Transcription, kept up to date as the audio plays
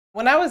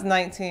When I was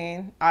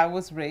 19, I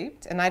was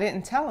raped and I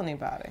didn't tell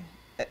anybody.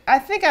 I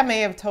think I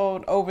may have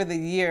told over the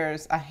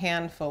years a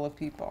handful of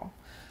people.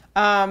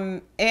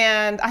 And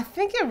I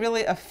think it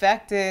really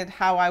affected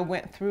how I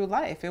went through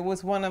life. It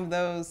was one of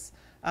those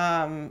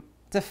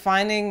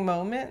defining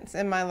moments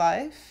in my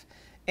life.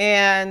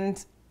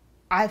 And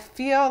I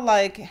feel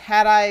like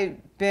had I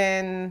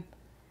been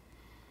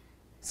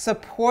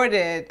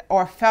supported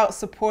or felt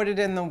supported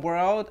in the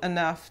world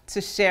enough to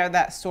share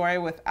that story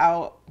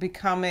without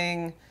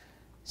becoming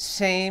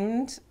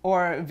shamed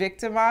or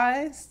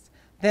victimized,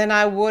 then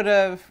it would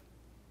have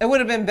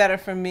been better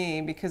for me,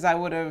 because I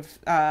would have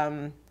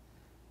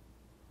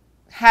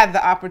had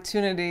the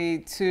opportunity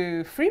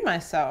to free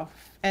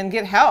myself and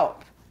get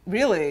help,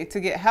 really, to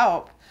get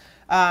help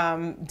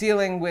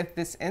dealing with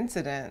this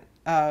incident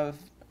of,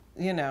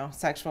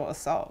 sexual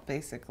assault,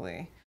 basically.